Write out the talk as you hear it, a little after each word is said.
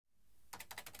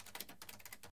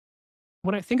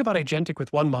When I think about agentic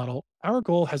with one model, our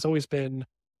goal has always been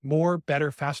more,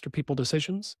 better, faster people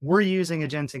decisions. We're using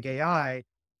Agentic AI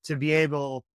to be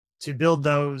able to build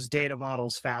those data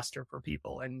models faster for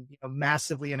people and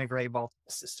massively integrate multiple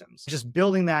systems. Just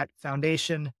building that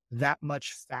foundation that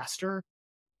much faster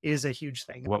is a huge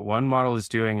thing. What one model is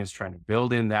doing is trying to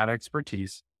build in that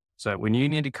expertise so that when you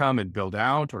need to come and build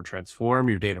out or transform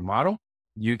your data model,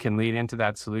 you can lead into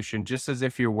that solution just as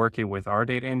if you're working with our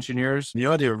data engineers. The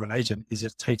idea of an agent is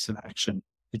it takes an action.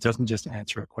 It doesn't just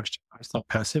answer a question. It's not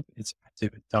passive, it's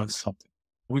active. It does something.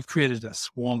 We've created a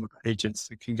swarm of agents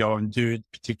that can go and do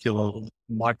particular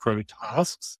micro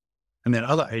tasks, and then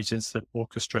other agents that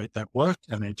orchestrate that work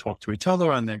and then talk to each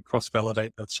other and then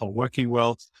cross-validate that's all working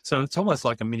well. So it's almost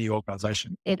like a mini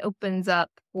organization. It opens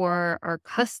up for our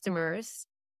customers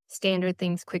standard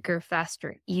things quicker,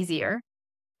 faster, easier,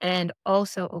 and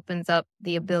also opens up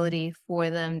the ability for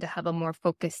them to have a more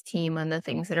focused team on the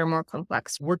things that are more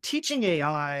complex. We're teaching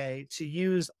AI to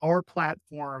use our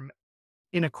platform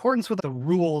in accordance with the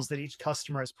rules that each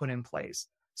customer has put in place.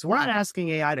 So we're not asking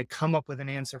AI to come up with an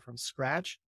answer from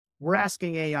scratch. We're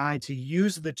asking AI to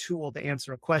use the tool to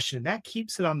answer a question. That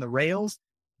keeps it on the rails,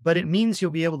 but it means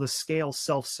you'll be able to scale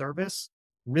self-service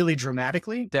really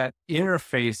dramatically. That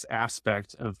interface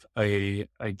aspect of a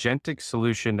agentic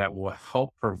solution that will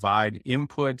help provide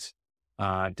input,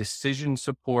 decision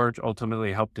support,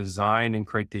 ultimately help design and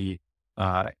create the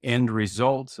end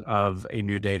result of a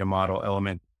new data model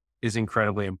element is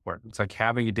incredibly important. It's like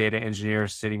having a data engineer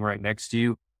sitting right next to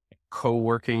you,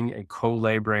 co-working and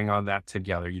co-laboring on that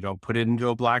together. You don't put it into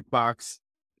a black box,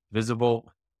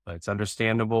 visible, but it's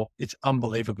understandable. It's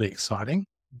unbelievably exciting,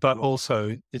 but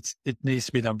also it needs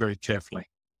to be done very carefully.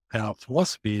 Our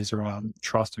philosophy is around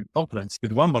trust and confidence.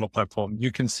 With one model platform,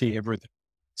 you can see everything.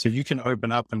 So you can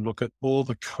open up and look at all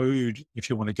the code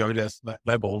if you want to go to that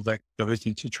level that goes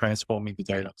into transforming the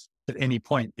data. At any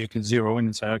point, you can zero in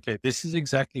and say, okay, this is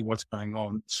exactly what's going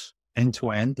on end to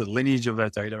end, the lineage of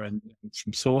that data and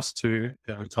from source to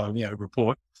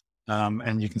report.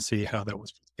 And you can see how that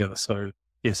was put together. So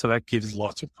yeah, so that gives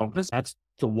lots of confidence. That's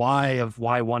the why of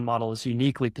why one model is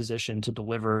uniquely positioned to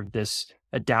deliver this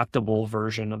adaptable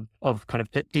version of kind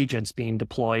of agents being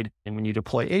deployed. And when you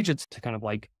deploy agents to kind of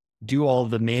like do all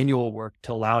the manual work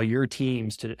to allow your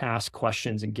teams to ask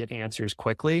questions and get answers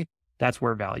quickly, that's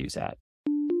where value's at.